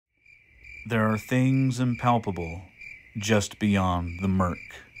There are things impalpable just beyond the murk.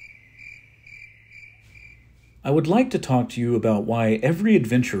 I would like to talk to you about why every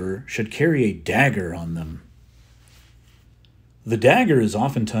adventurer should carry a dagger on them. The dagger is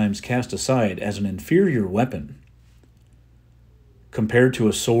oftentimes cast aside as an inferior weapon. Compared to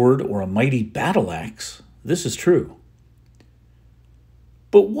a sword or a mighty battle axe, this is true.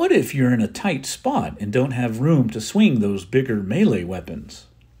 But what if you're in a tight spot and don't have room to swing those bigger melee weapons?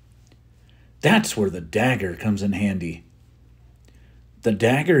 That's where the dagger comes in handy. The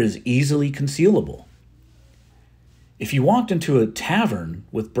dagger is easily concealable. If you walked into a tavern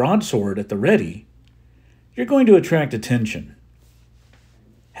with broadsword at the ready, you're going to attract attention.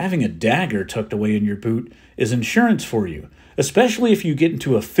 Having a dagger tucked away in your boot is insurance for you, especially if you get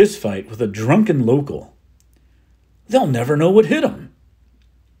into a fistfight with a drunken local. They'll never know what hit them.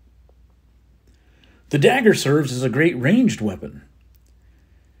 The dagger serves as a great ranged weapon.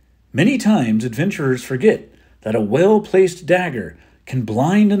 Many times, adventurers forget that a well-placed dagger can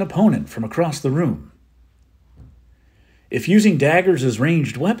blind an opponent from across the room. If using daggers as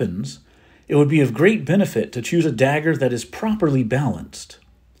ranged weapons, it would be of great benefit to choose a dagger that is properly balanced.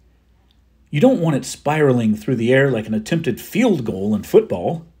 You don't want it spiraling through the air like an attempted field goal in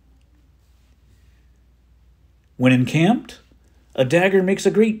football. When encamped, a dagger makes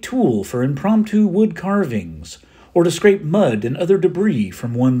a great tool for impromptu wood carvings or to scrape mud and other debris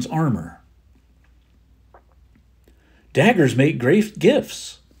from one's armor. Daggers make great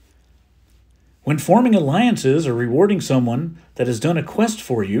gifts. When forming alliances or rewarding someone that has done a quest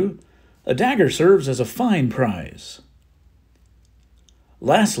for you, a dagger serves as a fine prize.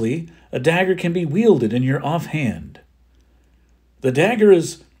 Lastly, a dagger can be wielded in your offhand. The dagger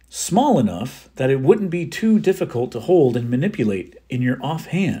is small enough that it wouldn't be too difficult to hold and manipulate in your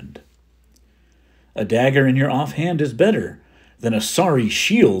offhand. A dagger in your offhand is better than a sorry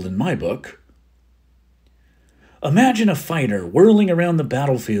shield in my book. Imagine a fighter whirling around the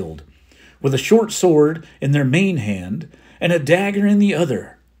battlefield with a short sword in their main hand and a dagger in the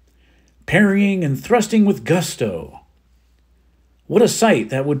other, parrying and thrusting with gusto. What a sight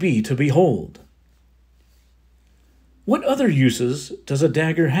that would be to behold! What other uses does a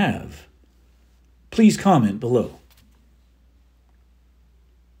dagger have? Please comment below.